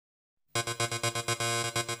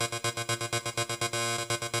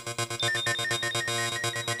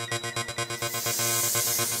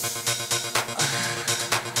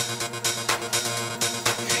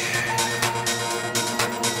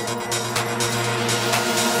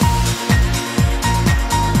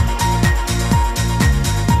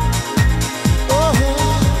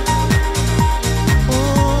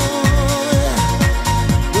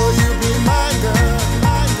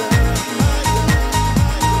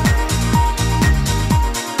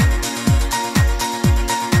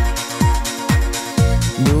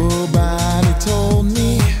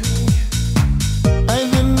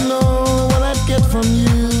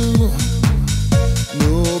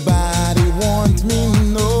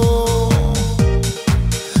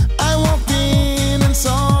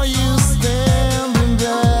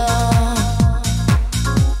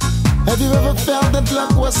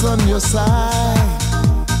side.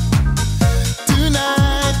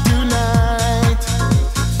 Tonight,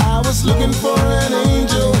 I was looking for an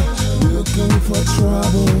angel, looking for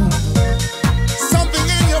trouble. Something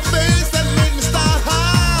in your face that made me start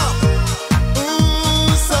high. Ooh,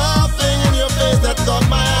 something in your face that caught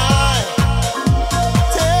my eye.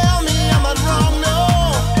 Tell me I'm not wrong, no.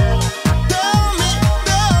 Tell me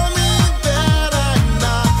that I'm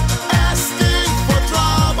not asking for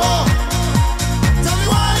trouble. Tell me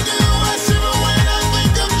why do I shiver when I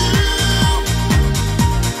think of you?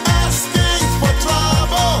 Asking for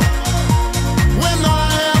trouble when all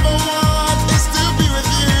I ever want is to be with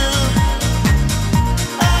you.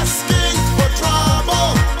 Asking for trouble.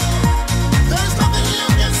 There's nothing you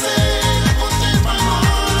can say that will change my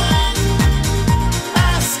mind.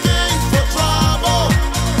 Asking for trouble.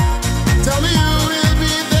 Tell me you will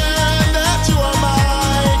be there and that you are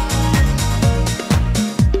mine.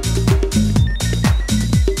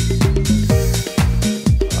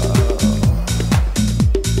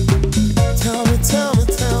 Tell me the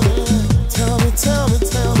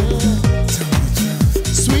truth.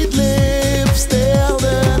 Sweet lips tell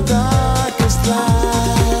the darkest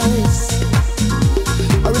lies.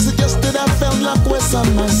 Or is it just that I felt luck was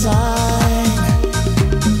on my side?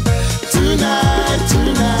 Tonight,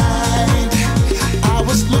 I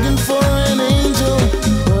was looking for an angel,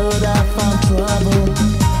 but I found trouble.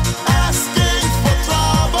 Asking for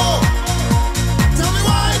trouble. Tell me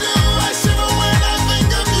why do I shiver when I think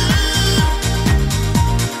of you?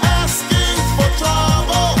 Asking for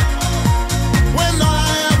trouble when all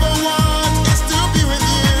I ever want is to be with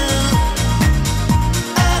you.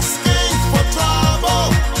 Asking for trouble.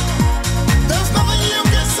 There's nothing you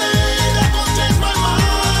can say that will change my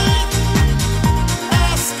mind.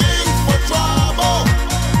 Asking for trouble.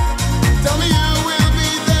 Tell me you will be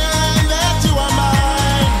there and that you are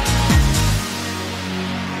mine.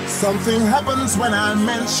 Something happens when I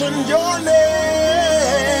mention your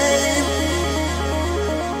name.